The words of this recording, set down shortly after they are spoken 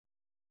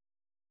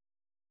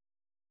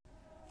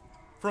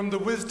From the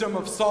wisdom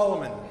of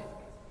Solomon,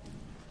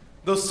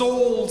 the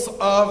souls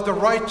of the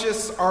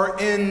righteous are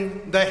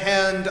in the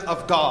hand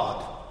of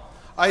God.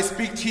 I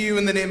speak to you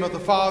in the name of the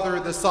Father,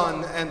 the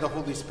Son, and the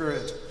Holy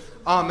Spirit.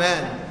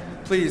 Amen.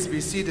 Please be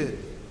seated.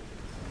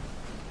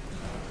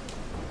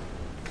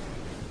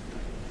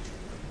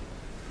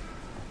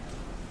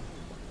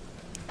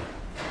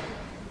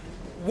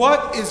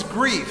 What is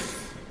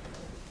grief,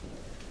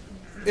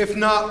 if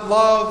not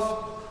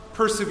love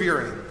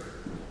persevering?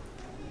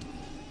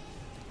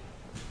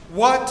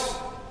 What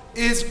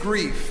is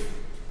grief,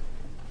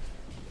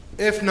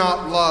 if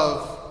not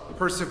love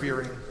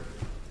persevering?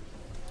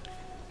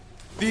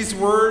 These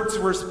words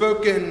were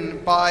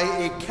spoken by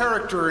a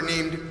character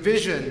named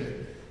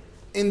Vision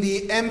in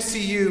the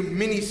MCU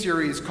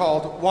miniseries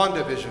called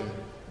WandaVision.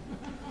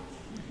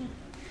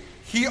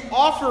 He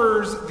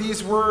offers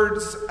these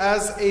words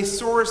as a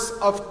source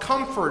of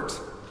comfort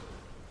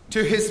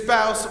to his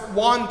spouse,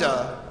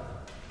 Wanda,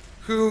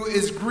 who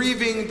is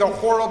grieving the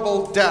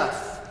horrible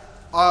death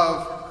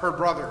of her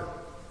brother.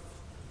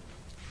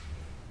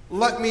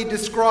 Let me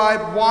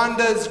describe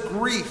Wanda's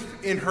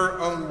grief in her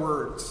own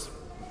words.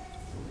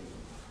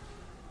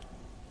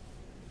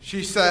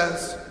 She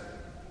says,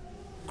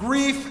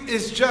 "Grief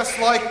is just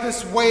like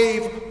this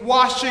wave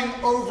washing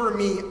over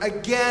me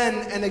again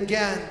and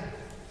again.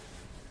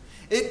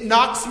 It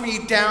knocks me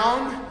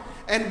down,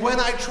 and when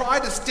I try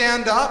to stand up,